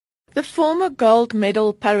The former gold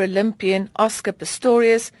medal Paralympian Oscar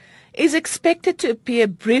Pistorius is expected to appear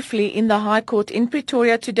briefly in the High Court in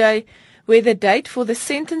Pretoria today, where the date for the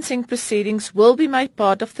sentencing proceedings will be made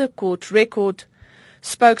part of the court record.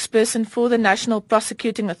 Spokesperson for the National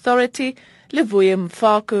Prosecuting Authority, Liela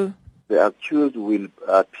Magnus. The accused will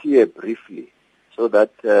appear briefly so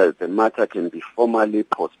that the matter can be formally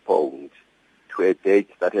postponed to a date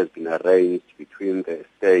that has been arranged between the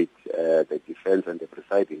state, the defense and the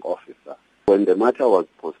presiding officer. When the matter was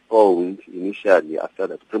postponed initially after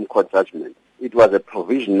the Supreme Court judgment, it was a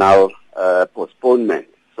provisional postponement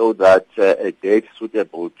so that a date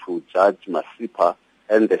suitable to Judge Masipa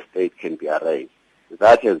and the state can be arranged.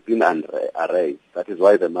 That has been arranged. That is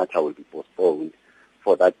why the matter will be postponed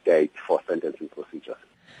for that date for sentencing procedures.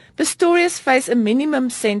 Pistorius faced a minimum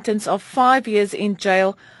sentence of 5 years in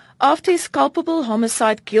jail after his culpable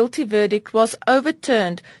homicide guilty verdict was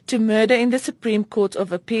overturned to murder in the Supreme Court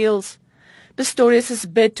of Appeals. Pistorius'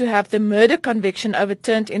 bid to have the murder conviction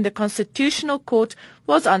overturned in the Constitutional Court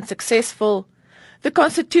was unsuccessful. The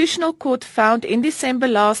Constitutional Court found in December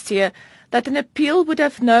last year that an appeal would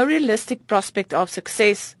have no realistic prospect of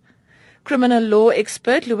success. Criminal law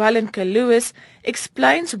expert Liela Magnus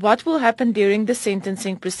explains what will happen during the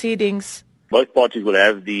sentencing proceedings. Both parties will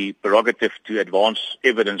have the prerogative to advance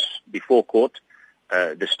evidence before court,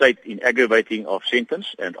 the state in aggravating of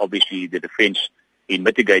sentence and obviously the defense in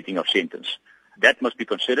mitigating of sentence. That must be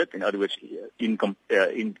considered, in other words,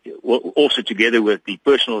 also together with the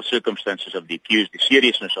personal circumstances of the accused, the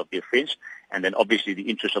seriousness of the offense, and then obviously the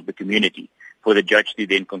interest of the community, for the judge to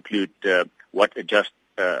then conclude what a just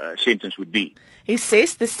sentence would be. He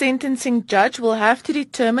says the sentencing judge will have to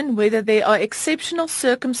determine whether there are exceptional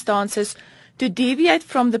circumstances to deviate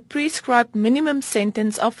from the prescribed minimum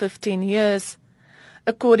sentence of 15 years.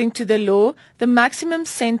 According to the law, the maximum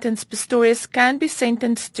sentence Pistorius can be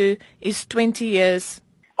sentenced to is 20 years.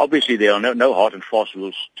 Obviously, there are no hard and fast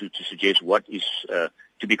rules to suggest what is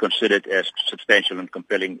to be considered as substantial and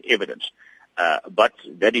compelling evidence. But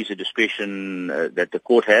that is a discretion that the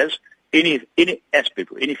court has. Any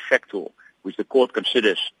aspect or any factor which the court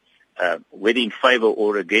considers, whether in favor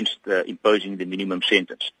or against imposing the minimum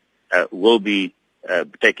sentence, will be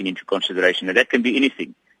taken into consideration. And that can be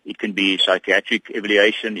anything. It can be psychiatric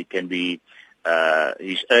evaluation, it can be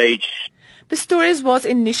his age. Pistorius was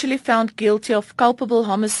initially found guilty of culpable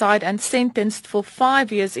homicide and sentenced for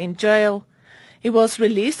 5 years in jail. He was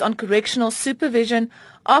released on correctional supervision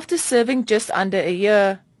after serving just under a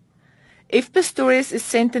year. If Pistorius is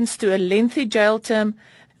sentenced to a lengthy jail term,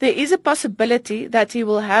 there is a possibility that he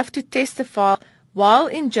will have to testify while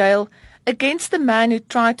in jail against the man who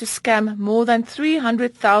tried to scam more than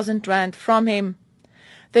 300,000 rand from him.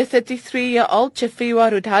 The 33-year-old Chefiwa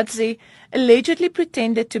Rudhadzi allegedly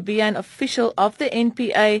pretended to be an official of the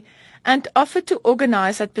NPA and offered to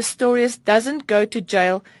organize that Pistorius doesn't go to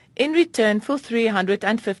jail in return for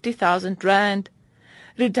 350,000 rand.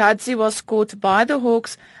 Rudhadzi was caught by the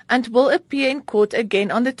Hawks and will appear in court again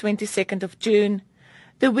on the 22nd of June,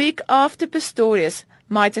 the week after Pistorius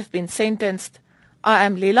might have been sentenced. I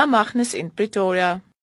am Liela Magnus in Pretoria.